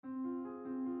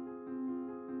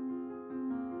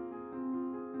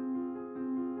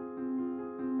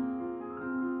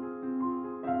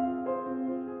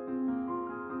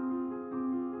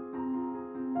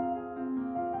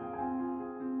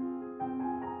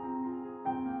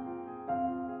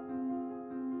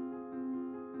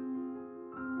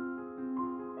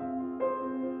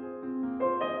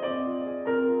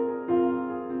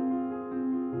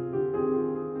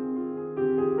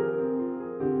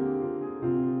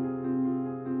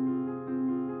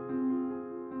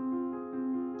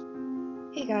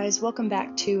Hey guys, welcome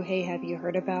back to Hey Have You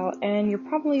Heard About? And you're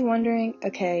probably wondering,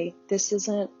 okay, this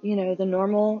isn't, the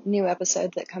normal new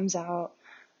episode that comes out.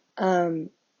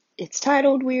 It's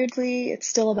titled weirdly, it's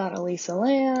still about Elisa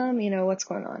Lam, what's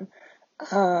going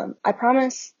on? I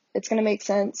promise it's gonna make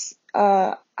sense.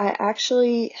 I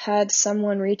actually had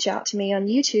someone reach out to me on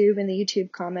YouTube in the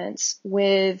YouTube comments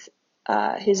with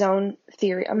his own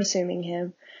theory, I'm assuming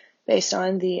him, based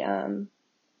on the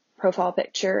profile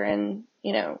picture and,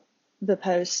 the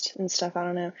post and stuff, I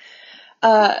don't know.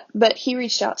 But he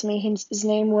reached out to me. His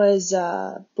name was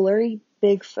Blurry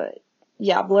Bigfoot.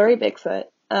 Yeah, Blurry Bigfoot.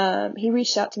 He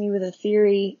reached out to me with a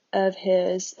theory of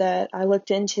his that I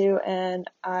looked into, and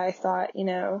I thought,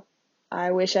 I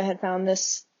wish I had found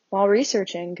this while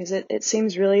researching, because it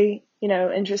seems really,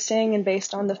 interesting and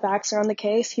based on the facts around the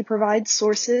case. He provides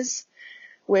sources,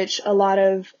 which a lot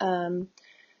of,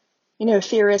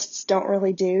 theorists don't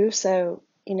really do, so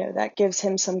that gives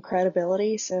him some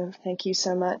credibility. So thank you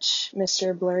so much,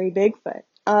 Mr. Blurry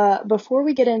Bigfoot. Before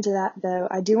we get into that, though,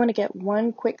 I do want to get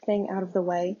one quick thing out of the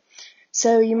way.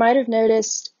 So you might have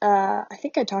noticed, I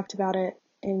think I talked about it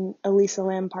in Elisa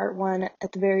Lam Part 1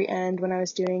 at the very end when I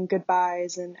was doing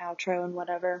goodbyes and outro and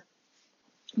whatever.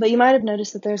 But you might have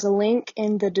noticed that there's a link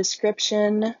in the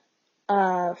description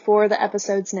for the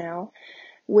episodes now,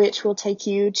 which will take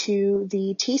you to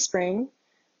the Teespring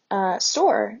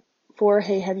store for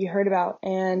Hey Have You Heard About?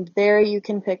 And there you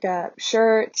can pick up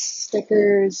shirts,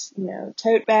 stickers,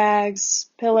 tote bags,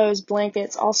 pillows,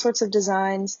 blankets, all sorts of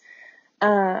designs.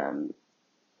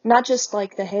 Not just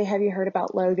like the Hey Have You Heard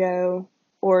About logo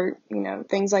or,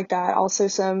 things like that. Also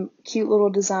some cute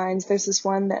little designs. There's this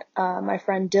one that my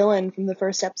friend Dylan from the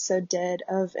first episode did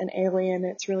of an alien.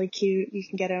 It's really cute. You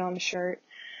can get it on a shirt.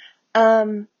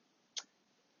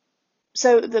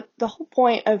 So the whole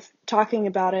point of talking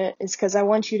about it is because I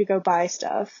want you to go buy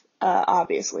stuff,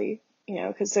 obviously,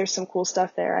 because there's some cool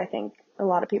stuff there I think a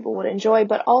lot of people would enjoy,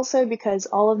 but also because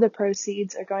all of the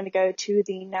proceeds are going to go to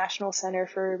the National Center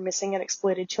for Missing and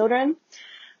Exploited Children.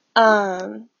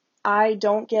 I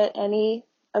don't get any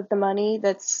of the money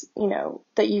that's,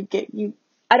 that you get,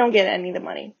 I don't get any of the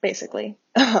money, basically.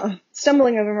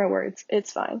 Stumbling over my words,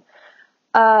 it's fine.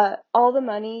 All the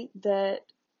money that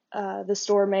the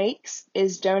store makes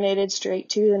is donated straight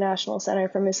to the National Center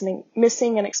for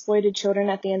Missing and Exploited Children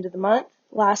at the end of the month.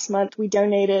 Last month, we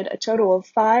donated a total of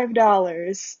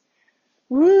 $5.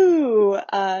 Woo!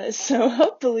 So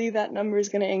hopefully that number is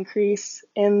going to increase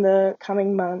in the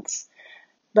coming months.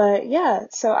 But yeah,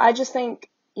 so I just think,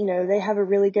 they have a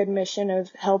really good mission of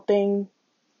helping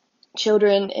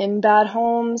children in bad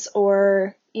homes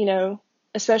or,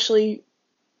 especially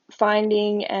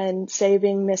finding and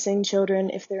saving missing children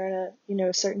if they're in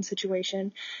a, certain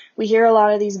situation. We hear a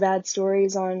lot of these bad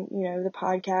stories on, the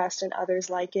podcast and others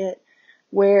like it,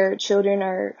 where children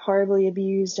are horribly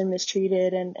abused and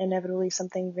mistreated and inevitably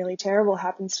something really terrible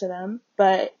happens to them.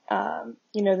 But,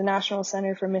 the National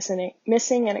Center for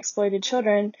Missing and Exploited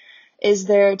Children is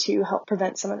there to help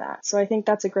prevent some of that. So I think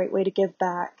that's a great way to give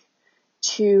back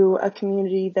to a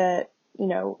community that,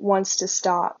 wants to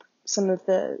stop some of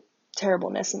the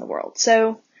terribleness in the world.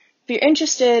 So if you're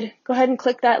interested, go ahead and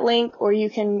click that link, or you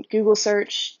can Google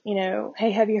search,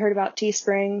 Hey, have you heard about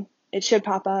Teespring? It should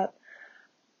pop up.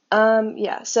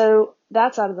 Yeah, so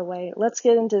that's out of the way. Let's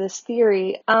get into this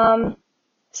theory.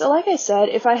 So like I said,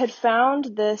 if I had found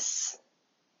this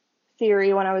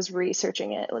theory when I was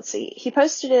researching it, let's see, he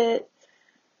posted it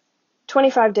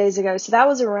 25 days ago. So that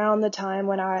was around the time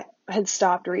when I had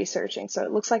stopped researching. So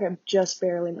it looks like I've just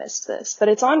barely missed this, but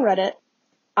it's on Reddit.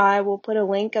 I will put a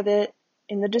link of it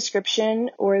in the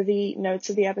description or the notes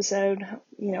of the episode,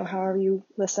 however you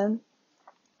listen.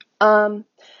 And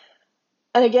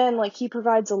again, like, he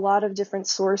provides a lot of different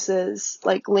sources,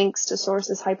 like links to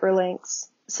sources, hyperlinks.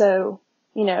 So,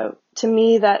 to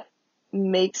me, that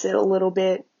makes it a little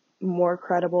bit more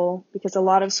credible, because a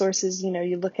lot of sources,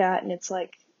 you look at and it's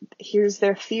like, here's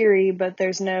their theory, but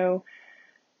there's no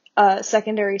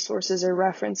secondary sources or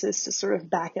references to sort of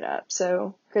back it up.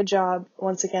 So good job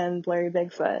once again, Blurry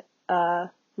Bigfoot.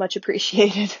 Much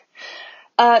appreciated.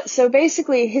 So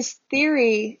basically his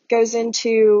theory goes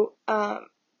into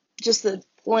just the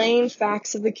plain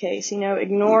facts of the case,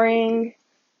 ignoring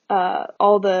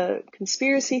all the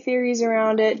conspiracy theories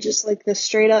around it, just like the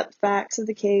straight up facts of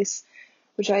the case,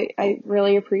 which I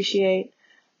really appreciate.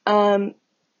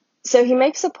 So he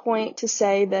makes a point to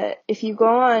say that if you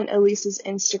go on Elisa's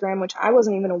Instagram, which I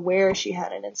wasn't even aware she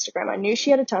had an Instagram. I knew she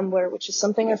had a Tumblr, which is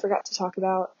something I forgot to talk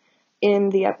about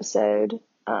in the episode.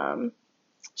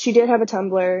 She did have a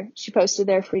Tumblr. She posted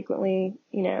there frequently,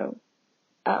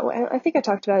 I think I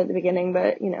talked about it at the beginning,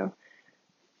 but,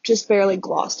 just barely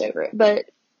glossed over it. But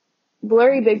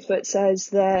Blurry Bigfoot says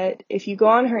that if you go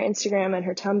on her Instagram and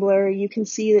her Tumblr, you can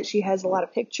see that she has a lot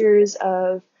of pictures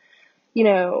of,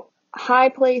 high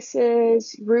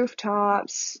places,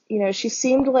 rooftops. She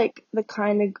seemed like the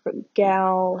kind of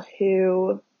gal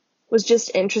who was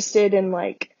just interested in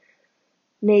like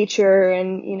nature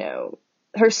and,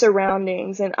 her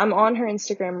surroundings. And I'm on her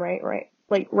Instagram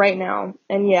right now.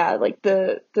 And yeah, like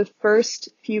the first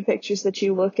few pictures that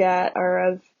you look at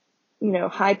are of,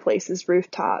 high places,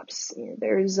 rooftops.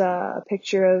 There's a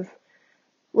picture of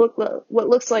what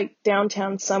looks like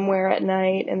downtown somewhere at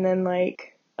night, and then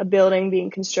like a building being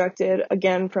constructed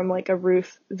again from like a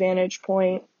roof vantage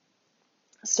point,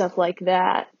 stuff like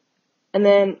that. And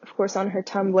then of course on her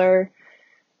Tumblr,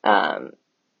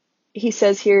 he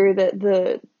says here that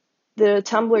the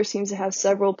Tumblr seems to have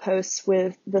several posts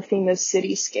with the theme of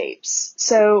cityscapes.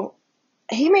 So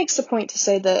he makes the point to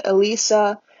say that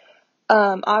Elisa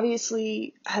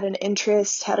obviously had an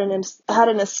interest, had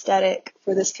an aesthetic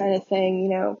for this kind of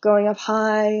thing, going up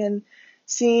high and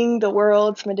seeing the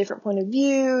world from a different point of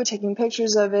view, taking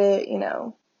pictures of it,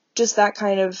 just that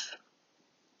kind of,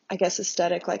 I guess,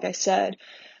 aesthetic, like I said.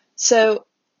 So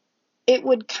it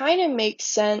would kind of make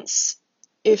sense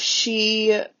if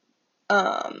she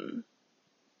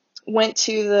went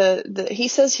to he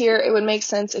says here it would make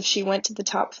sense if she went to the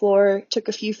top floor, took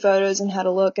a few photos and had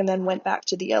a look, and then went back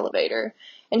to the elevator.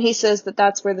 And he says that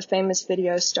that's where the famous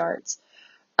video starts.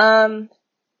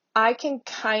 I can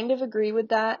kind of agree with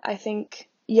that. I think,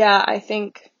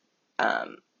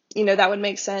 that would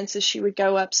make sense if she would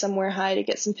go up somewhere high to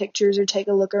get some pictures or take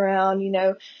a look around.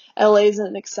 LA is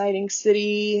an exciting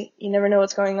city. You never know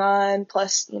what's going on.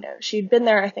 Plus, she'd been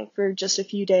there, I think, for just a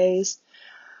few days.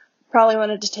 Probably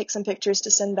wanted to take some pictures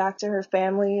to send back to her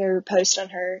family or post on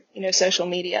her, social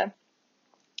media.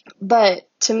 But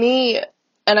to me,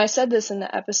 and I said this in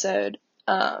the episode,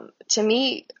 to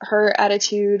me, her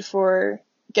attitude for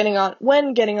getting on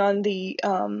the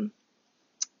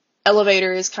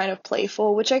elevator is kind of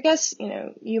playful, which I guess,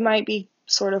 you might be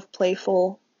sort of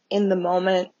playful in the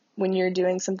moment when you're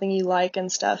doing something you like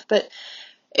and stuff, but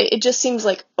it just seems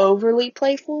like overly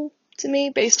playful to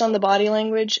me based on the body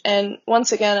language. And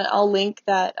once again, I'll link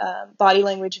that body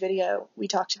language video we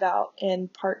talked about in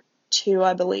part 2,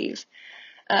 I believe,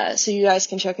 so you guys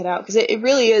can check it out, because it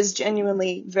really is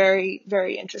genuinely very,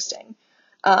 very interesting.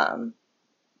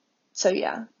 So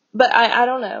yeah, but I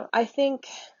don't know. I think,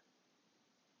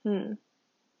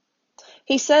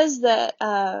 he says that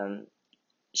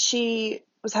she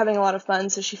was having a lot of fun,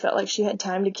 so she felt like she had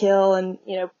time to kill and,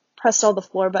 pressed all the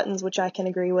floor buttons, which I can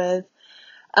agree with.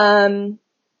 Let's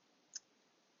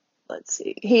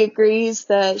see. He agrees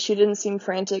that she didn't seem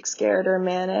frantic, scared, or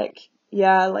manic.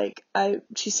 Yeah,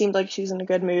 she seemed like she's in a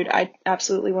good mood. I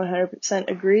absolutely 100%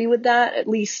 agree with that, at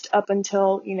least up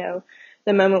until,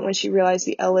 the moment when she realized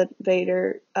the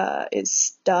elevator, is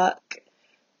stuck.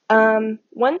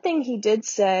 One thing he did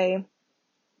say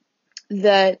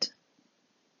that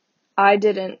I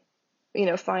didn't,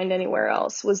 find anywhere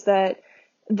else was that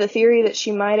the theory that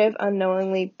she might have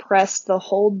unknowingly pressed the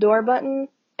hold door button,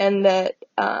 and that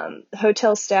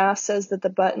hotel staff says that the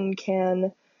button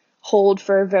can hold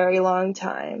for a very long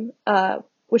time,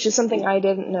 which is something I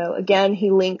didn't know. Again,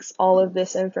 he links all of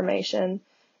this information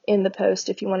in the post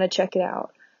if you want to check it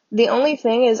out. The only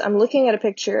thing is, I'm looking at a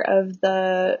picture of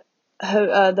the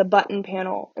button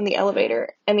panel in the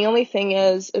elevator, and the only thing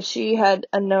is, if she had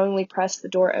unknowingly pressed the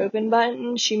door open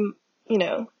button, she,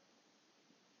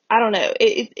 I don't know,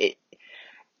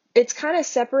 it's kind of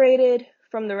separated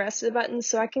from the rest of the buttons,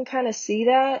 so I can kind of see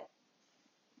that.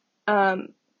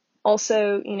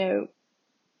 Also,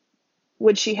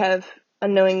 would she have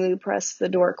unknowingly pressed the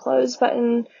door close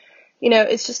button?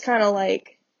 It's just kind of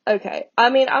like, okay. I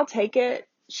mean, I'll take it,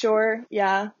 sure,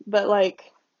 yeah, but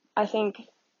I think,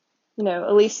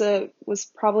 Elisa was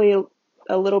probably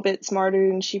a little bit smarter,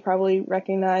 and she probably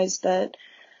recognized that,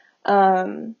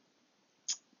 that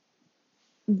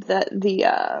the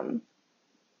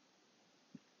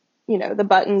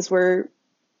buttons were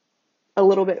a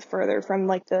little bit further from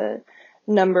the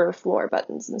number of floor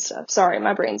buttons and stuff. Sorry,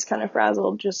 my brain's kind of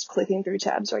frazzled just clicking through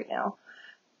tabs right now.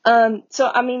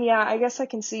 So I mean, yeah, I guess I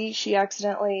can see she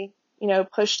accidentally,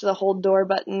 pushed the hold door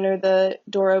button or the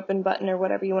door open button or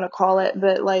whatever you want to call it.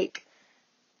 But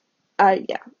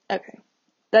yeah, okay.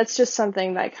 That's just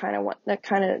something that that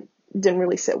kind of didn't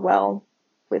really sit well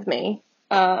with me.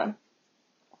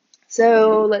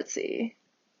 So let's see.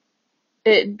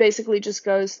 It basically just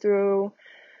goes through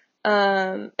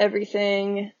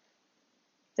everything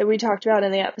that we talked about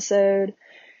in the episode.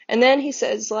 And then he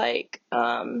says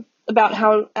about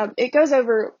how it goes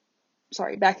over,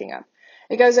 sorry, backing up.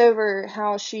 it goes over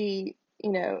how she,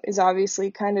 is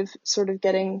obviously kind of sort of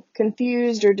getting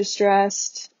confused or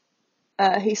distressed.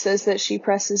 He says that she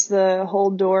presses the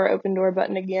hold door, open door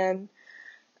button again,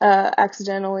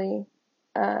 accidentally.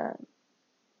 But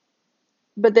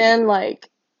then,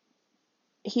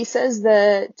 he says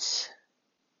that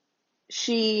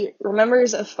she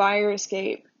remembers a fire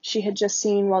escape she had just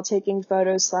seen while taking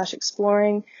photos /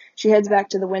 exploring. She heads back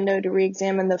to the window to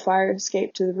re-examine the fire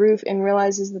escape to the roof and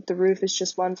realizes that the roof is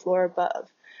just one floor above.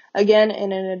 Again,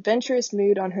 in an adventurous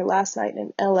mood on her last night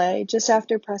in LA, just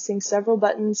after pressing several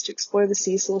buttons to explore the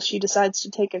Cecil, she decides to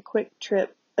take a quick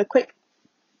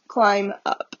climb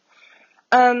up.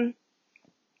 I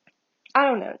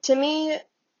don't know. To me,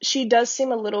 she does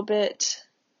seem a little bit,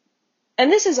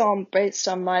 and this is all based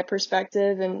on my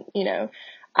perspective, and,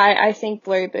 I think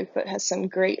Blurry Bigfoot has some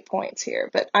great points here,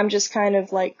 but I'm just kind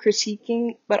of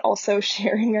critiquing, but also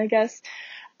sharing, I guess.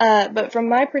 But from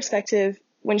my perspective,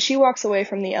 when she walks away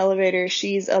from the elevator,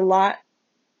 she's a lot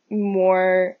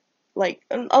more,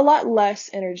 a lot less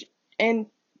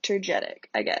energetic,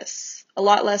 I guess. A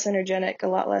lot less energetic, a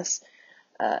lot less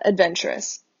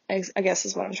adventurous, I guess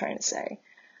is what I'm trying to say.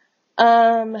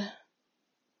 And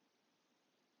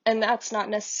that's not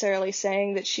necessarily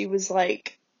saying that she was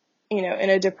in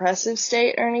a depressive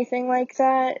state or anything like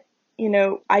that.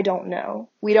 I don't know.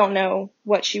 We don't know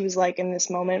what she was like in this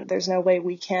moment. There's no way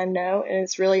we can know. And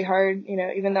it's really hard,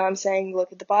 even though I'm saying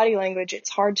look at the body language, it's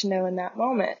hard to know in that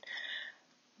moment.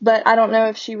 But I don't know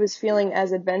if she was feeling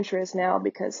as adventurous now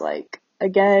because,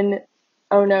 again,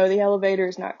 oh no, the elevator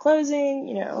is not closing.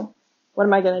 What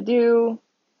am I going to do?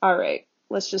 All right,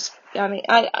 let's just,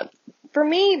 for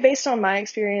me, based on my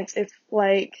experience, if,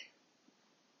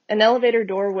 an elevator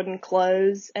door wouldn't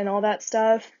close and all that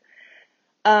stuff,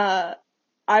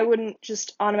 I wouldn't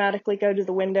just automatically go to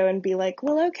the window and be like,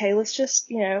 well, okay, let's just,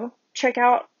 check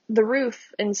out the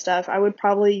roof and stuff. I would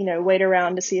probably, wait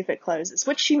around to see if it closes,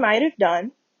 which she might have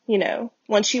done.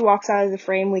 Once she walks out of the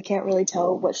frame, we can't really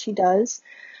tell what she does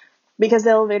because the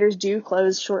elevators do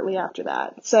close shortly after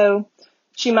that. So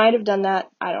she might have done that.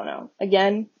 I don't know.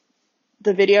 Again,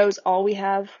 the video is all we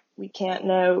have. We can't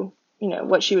know,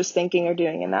 what she was thinking or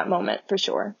doing in that moment for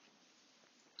sure.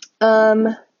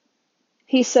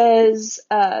 He says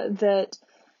that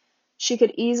she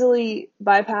could easily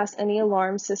bypass any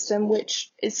alarm system,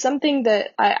 which is something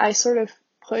that I sort of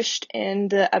pushed in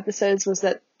the episodes, was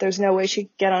that there's no way she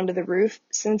could get onto the roof.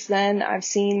 Since then, I've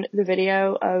seen the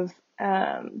video of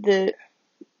I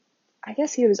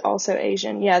guess he was also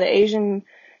Asian. Yeah, the Asian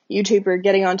YouTuber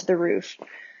getting onto the roof.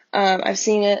 I've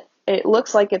seen it. It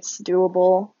looks like it's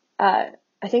doable. I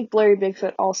think Blurry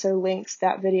Bigfoot also links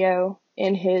that video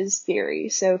in his theory,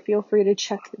 so feel free to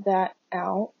check that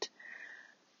out.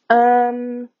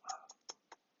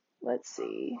 Let's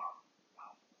see.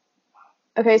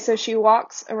 Okay, so she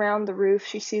walks around the roof.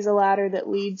 She sees a ladder that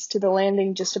leads to the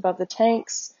landing just above the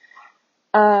tanks.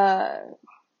 And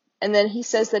then he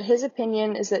says that his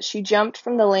opinion is that she jumped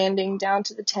from the landing down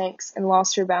to the tanks and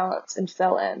lost her balance and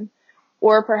fell in.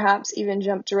 Or perhaps even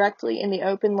jumped directly in the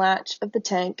open latch of the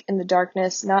tank in the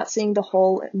darkness, not seeing the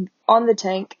hole on the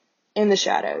tank in the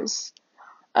shadows.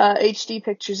 HD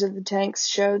pictures of the tanks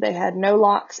show they had no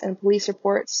locks, and police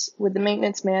reports with the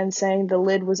maintenance man saying the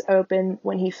lid was open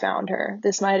when he found her.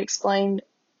 This might explain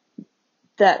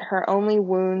her only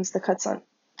wounds, the cuts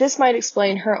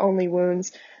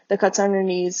on her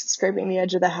knees, scraping the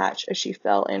edge of the hatch as she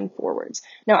fell in forwards.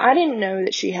 Now, I didn't know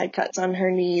that she had cuts on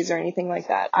her knees or anything like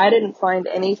that. I didn't find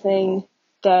anything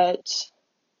that,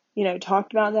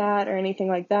 talked about that or anything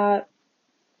like that.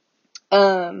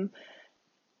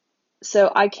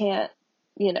 So I can't,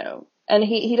 and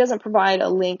he doesn't provide a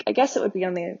link. I guess it would be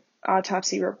on the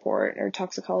autopsy report or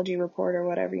toxicology report or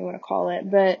whatever you want to call it.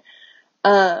 But,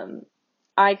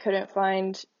 I couldn't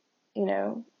find,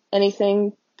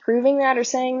 anything proving that or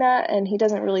saying that, and he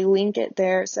doesn't really link it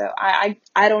there. So I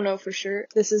don't know for sure.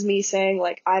 This is me saying,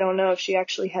 I don't know if she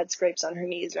actually had scrapes on her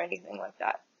knees or anything like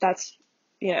that. That's,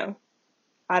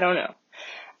 I don't know.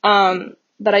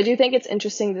 But I do think it's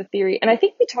interesting, the theory. And I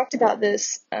think we talked about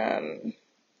this, in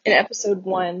episode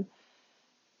 1.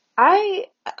 I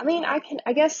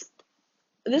guess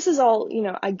this is all,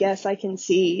 I guess I can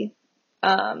see,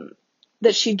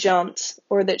 that she jumped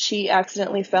or that she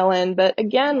accidentally fell in. But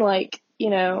again, I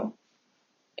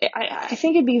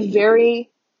think it'd be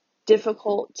very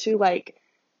difficult to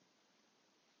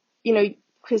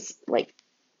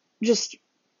just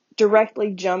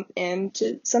directly jump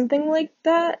into something like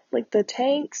that, like the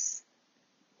tanks,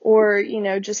 or,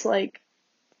 just I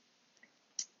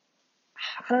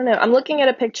don't know. I'm looking at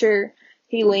a picture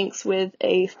he links with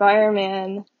a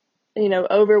fireman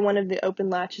over one of the open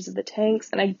latches of the tanks.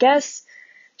 And I guess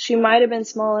she might have been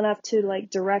small enough to like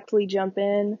directly jump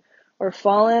in or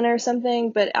fall in or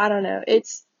something, but I don't know.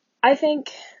 I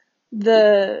think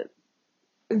the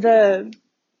the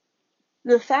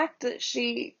fact that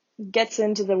she gets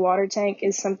into the water tank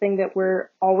is something that we're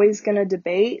always going to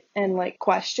debate and like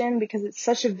question, because it's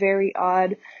such a very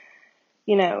odd,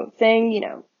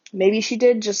 thing. Maybe she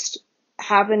did just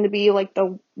happen to be like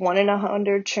the 1 in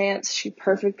 100 chance she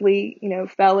perfectly,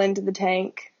 fell into the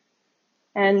tank,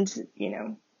 and,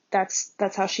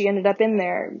 that's how she ended up in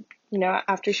there,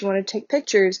 after she wanted to take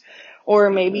pictures, or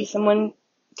maybe someone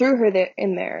threw her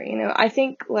in there. I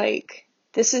think like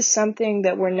this is something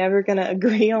that we're never going to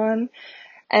agree on.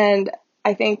 And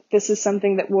I think this is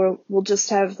something that we'll just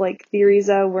have like theories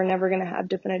of. We're never going to have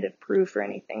definitive proof or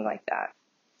anything like that.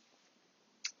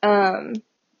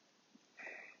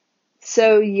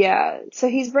 So yeah, so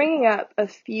he's bringing up a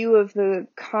few of the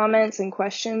comments and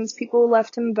questions people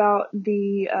left him about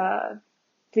the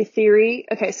theory.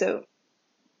 Okay, so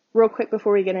real quick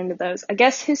before we get into those, I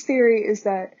guess his theory is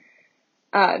that,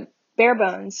 bare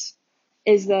bones,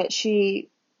 is that she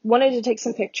wanted to take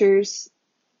some pictures.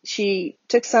 She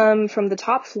took some from the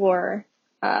top floor,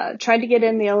 tried to get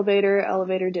in the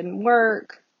elevator didn't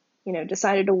work,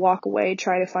 decided to walk away,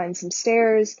 try to find some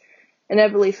stairs,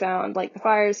 inevitably found like the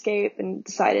fire escape and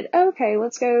decided, okay,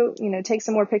 let's go, take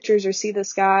some more pictures or see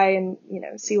this guy and,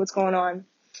 see what's going on.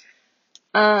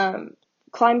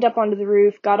 Climbed up onto the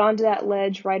roof, got onto that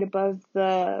ledge right above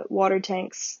the water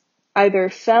tanks, either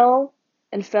fell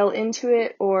into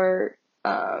it or,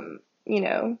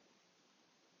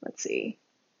 let's see,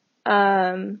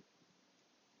 or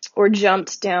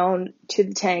jumped down to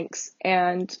the tanks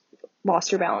and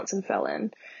lost her balance and fell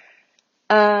in.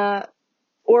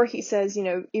 Or he says,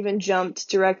 even jumped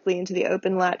directly into the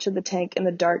open latch of the tank in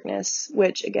the darkness,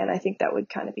 which again, I think that would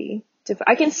kind of be different.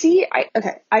 I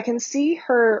can see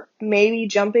her maybe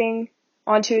jumping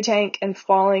onto a tank and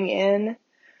falling in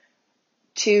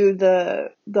to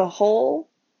the hole.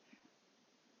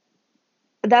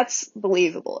 That's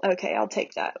believable. Okay, I'll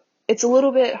take that. It's a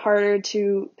little bit harder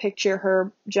to picture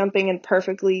her jumping and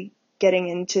perfectly getting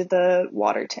into the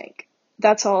water tank.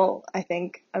 That's all I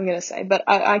think I'm going to say. But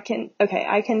I can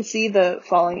see the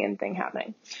falling in thing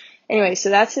happening. Anyway, so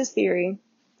that's his theory.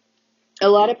 A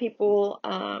lot of people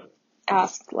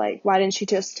asked, like, why didn't she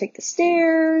just take the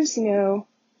stairs?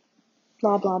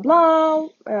 Blah, blah, blah.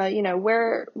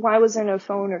 Why was there no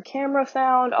phone or camera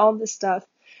found? All this stuff.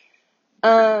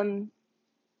 For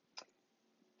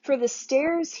the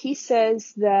stairs, he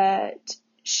says that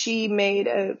she made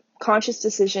a conscious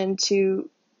decision to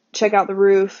check out the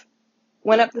roof,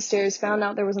 went up the stairs, found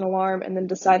out there was an alarm, and then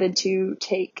decided to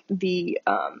take the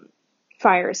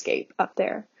fire escape up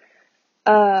there.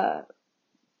 I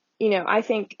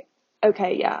think,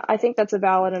 I think that's a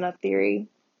valid enough theory.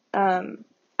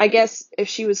 I guess if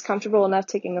she was comfortable enough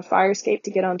taking a fire escape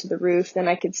to get onto the roof, then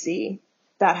I could see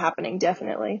that happening,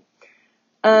 definitely.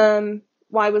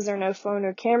 Why was there no phone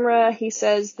or camera? He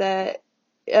says that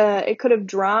it could have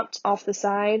dropped off the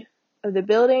side of the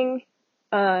building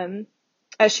as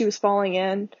she was falling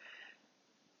in.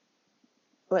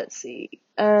 Let's see.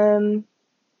 It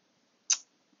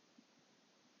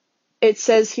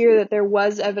says here that there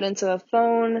was evidence of a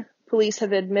phone. Police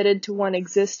have admitted to one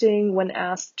existing. When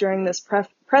asked during this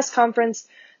press conference,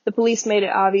 the police made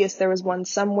it obvious there was one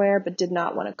somewhere, but did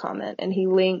not want to comment. And he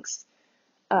links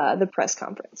the press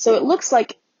conference. So it looks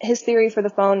like his theory for the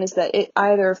phone is that it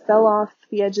either fell off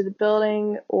the edge of the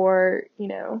building or,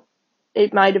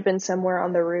 it might have been somewhere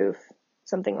on the roof,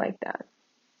 something like that.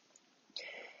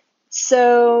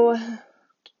 So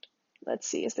let's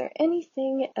see, is there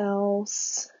anything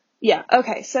else? Yeah,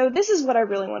 okay, so this is what I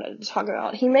really wanted to talk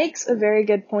about. He makes a very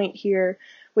good point here,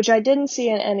 which I didn't see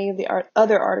in any of the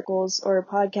other articles or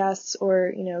podcasts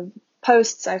or,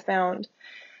 posts I found,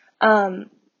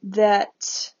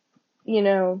 that,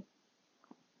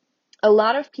 a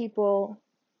lot of people,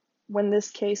 when this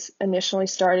case initially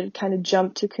started, kind of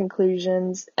jumped to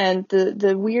conclusions, and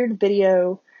the weird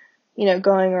video,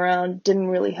 going around didn't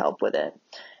really help with it.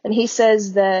 And he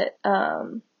says that,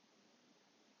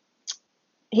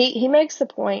 he makes the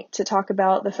point to talk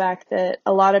about the fact that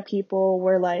a lot of people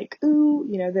were like, ooh,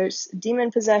 there's demon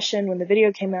possession when the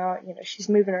video came out, she's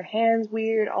moving her hands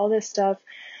weird, all this stuff.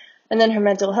 And then her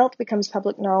mental health becomes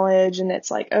public knowledge, and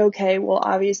it's like, okay, well,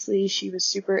 obviously she was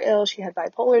super ill. She had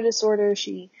bipolar disorder.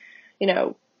 She,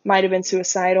 might have been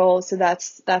suicidal. So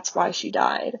that's why she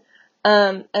died.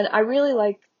 And I really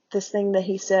like this thing that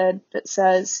he said that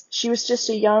says she was just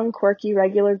a young, quirky,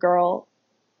 regular girl,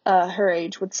 her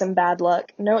age, with some bad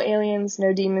luck. No aliens,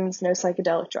 no demons, no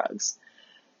psychedelic drugs.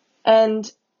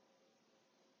 And,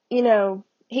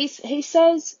 he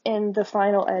says in the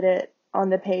final edit on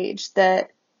the page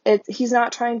that he's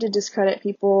not trying to discredit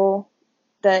people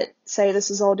that say this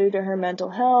is all due to her mental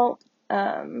health.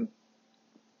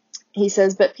 He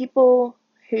says, but people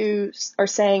who are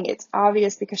saying it's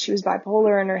obvious because she was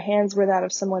bipolar and her hands were that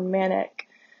of someone manic,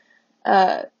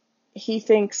 he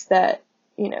thinks that,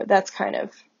 that's kind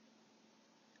of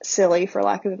silly, for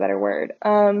lack of a better word.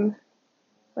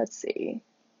 Let's see.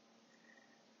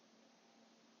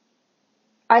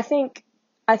 I think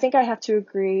I have to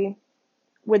agree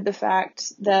with the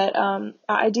fact that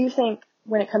I do think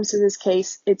when it comes to this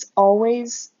case, it's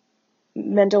always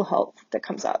mental health that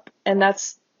comes up. And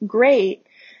that's great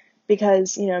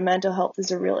because, mental health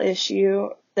is a real issue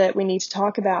that we need to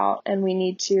talk about and we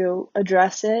need to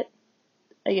address it,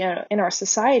 in our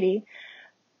society.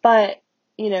 But,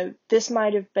 this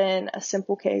might have been a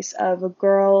simple case of a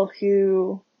girl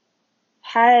who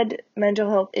had mental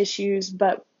health issues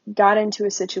but got into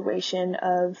a situation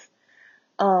of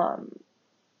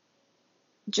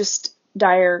just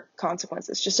dire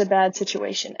consequences, just a bad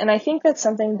situation. And I think that's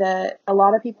something that a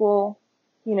lot of people,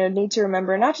 need to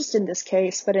remember, not just in this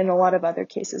case, but in a lot of other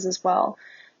cases as well.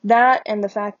 That and the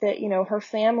fact that, her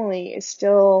family is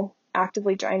still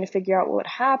actively trying to figure out what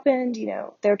happened.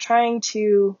 They're trying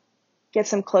to get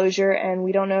some closure, and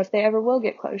we don't know if they ever will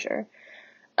get closure.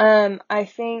 I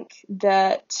think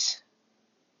that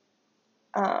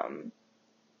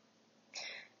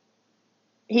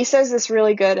he says this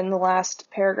really good in the last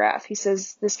paragraph. He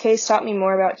says, this case taught me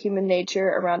more about human nature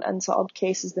around unsolved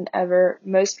cases than ever.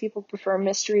 Most people prefer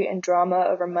mystery and drama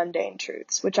over mundane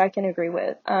truths, which I can agree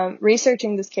with.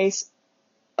 Researching this case,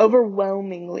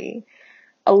 overwhelmingly,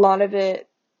 a lot of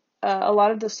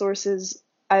the sources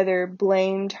either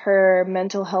blamed her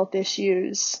mental health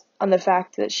issues on the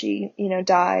fact that she,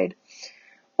 died,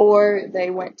 or they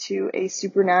went to a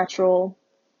supernatural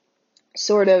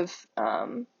sort of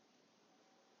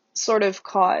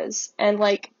cause. And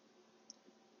at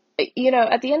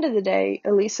the end of the day,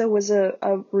 Elisa was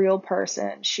a real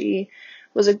person. She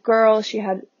was a girl. She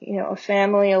had, a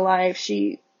family, a life.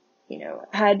 She,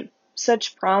 had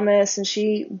such promise, and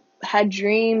she had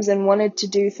dreams and wanted to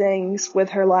do things with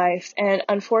her life. And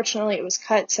unfortunately, it was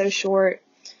cut so short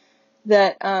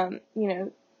that, and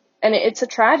it's a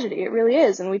tragedy. It really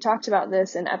is. And we talked about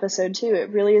this in episode 2.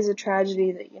 It really is a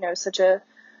tragedy that,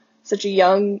 such a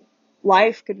young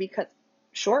life could be cut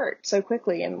short so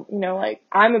quickly. And,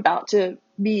 I'm about to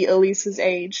be Elisa's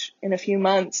age in a few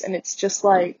months, and it's just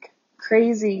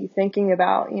crazy thinking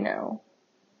about,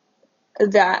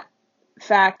 that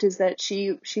fact is that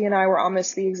she and I were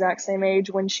almost the exact same age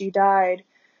when she died,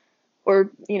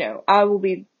 or, I will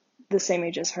be the same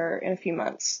age as her in a few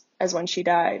months as when she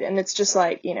died. And it's just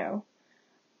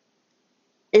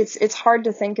it's hard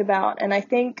to think about. And I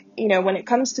think, when it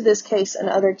comes to this case and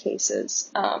other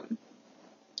cases,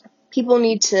 people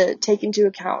need to take into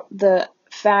account the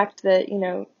fact that,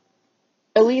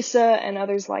 Elisa and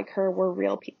others like her were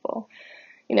real people.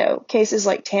 Cases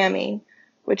like Tammy,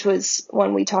 which was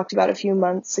one we talked about a few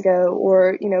months ago,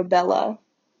 or, Bella,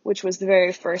 which was the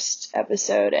very first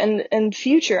episode, and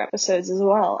future episodes as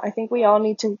well. I think we all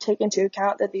need to take into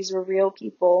account that these were real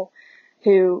people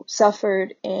who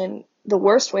suffered in the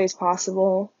worst ways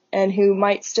possible and who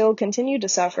might still continue to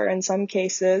suffer in some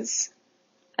cases.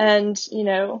 And,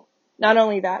 not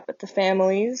only that, but the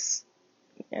families,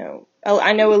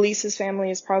 I know Elisa's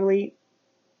family is probably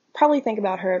think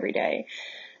about her every day.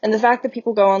 And the fact that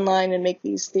people go online and make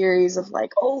these theories of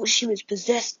oh, she was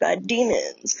possessed by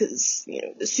demons because,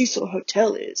 the Cecil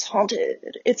Hotel is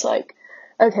haunted. It's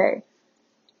okay,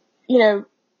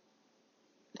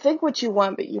 think what you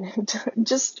want, but,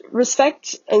 just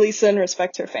respect Elisa and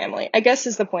respect her family, I guess,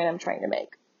 is the point I'm trying to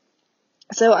make.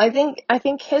 So I think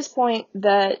his point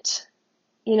that,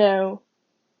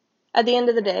 at the end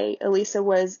of the day, Elisa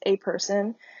was a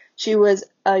person. She was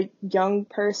a young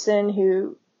person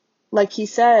who, like he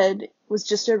said, was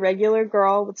just a regular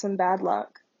girl with some bad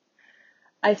luck.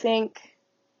 I think,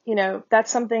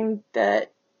 that's something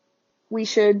that we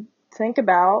should think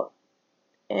about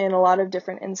in a lot of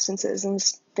different instances and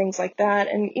things like that.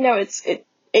 And,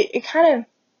 it kind of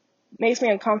makes me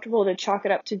uncomfortable to chalk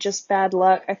it up to just bad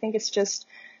luck. I think it's just,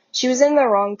 she was in the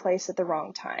wrong place at the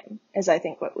wrong time, is I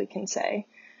think what we can say.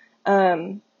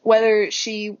 Whether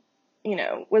she,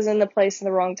 was in the place in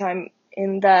the wrong time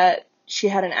in that she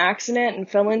had an accident and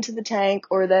fell into the tank,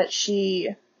 or that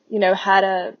she, had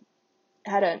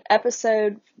an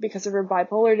episode because of her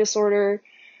bipolar disorder,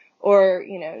 or,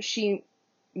 she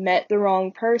met the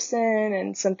wrong person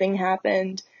and something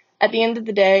happened. At the end of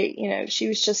the day, she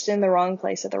was just in the wrong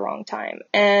place at the wrong time.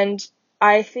 And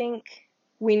I think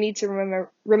we need to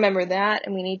remember that,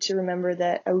 and we need to remember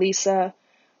that Elisa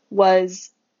was,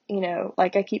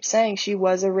 like I keep saying, she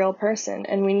was a real person,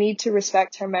 and we need to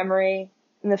respect her memory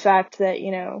and the fact that,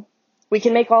 we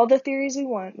can make all the theories we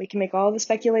want, we can make all the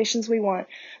speculations we want,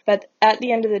 but at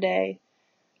the end of the day,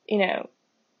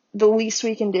 the least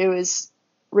we can do is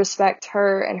respect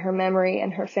her and her memory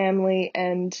and her family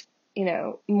and,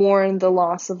 mourn the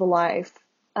loss of a life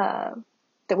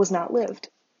that was not lived.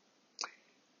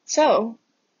 So,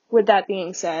 with that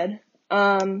being said,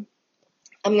 I'm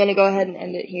going to go ahead and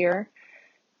end it here.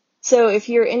 So if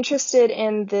you're interested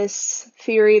in this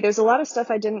theory, there's a lot of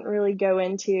stuff I didn't really go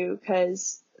into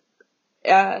because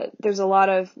there's a lot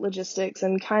of logistics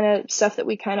and kind of stuff that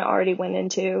we kind of already went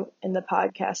into in the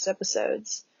podcast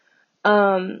episodes.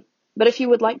 But if you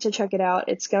would like to check it out,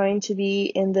 it's going to be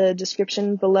in the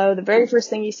description below, the very first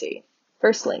thing you see.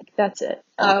 First link, that's it.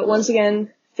 Once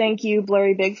again, thank you,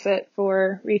 Blurry Bigfoot,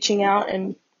 for reaching out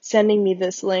and sending me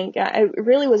this link. It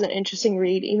really was an interesting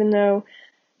read, even though,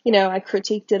 I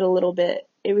critiqued it a little bit.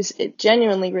 It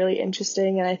genuinely really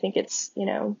interesting, and I think it's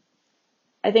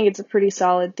a pretty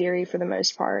solid theory for the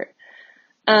most part.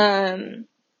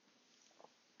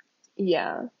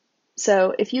 Yeah.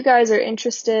 So if you guys are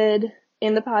interested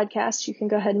in the podcast, you can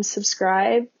go ahead and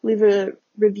subscribe, leave a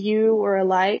review or a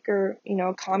like or,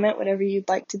 a comment, whatever you'd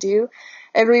like to do.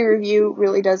 Every review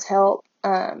really does help.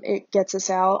 It gets us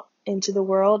out into the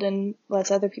world and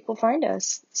lets other people find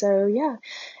us. So yeah,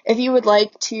 if you would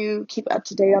like to keep up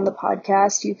to date on the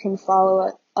podcast, you can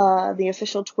follow the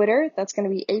official Twitter. That's going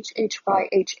to be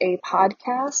HHYHA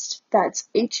podcast. That's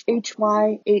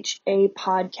HHYHA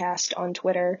podcast on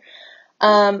Twitter.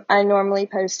 I normally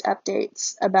post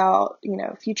updates about,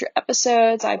 future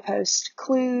episodes. I post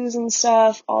clues and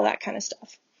stuff, all that kind of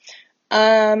stuff.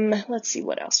 Let's see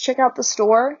what else. Check out the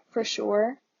store for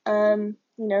sure.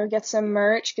 Get some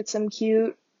merch, get some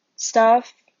cute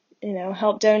stuff,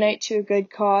 help donate to a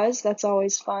good cause. That's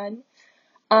always fun.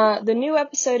 The new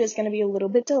episode is going to be a little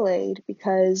bit delayed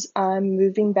because I'm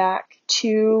moving back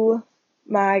to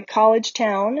my college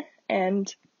town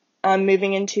and I'm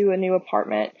moving into a new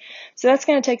apartment. So that's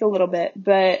going to take a little bit,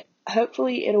 but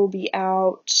hopefully it'll be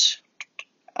out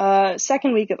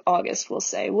second week of August, we'll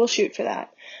say. We'll shoot for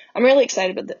that. I'm really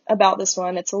excited about this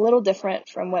one. It's a little different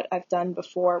from what I've done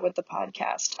before with the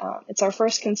podcast. It's our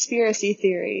first conspiracy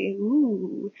theory.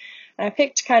 Ooh. And I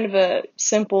picked kind of a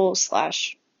simple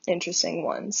 / interesting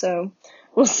one, so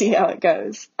we'll see how it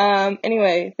goes.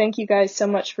 Anyway, thank you guys so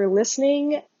much for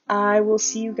listening. I will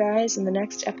see you guys in the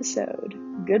next episode.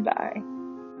 Goodbye.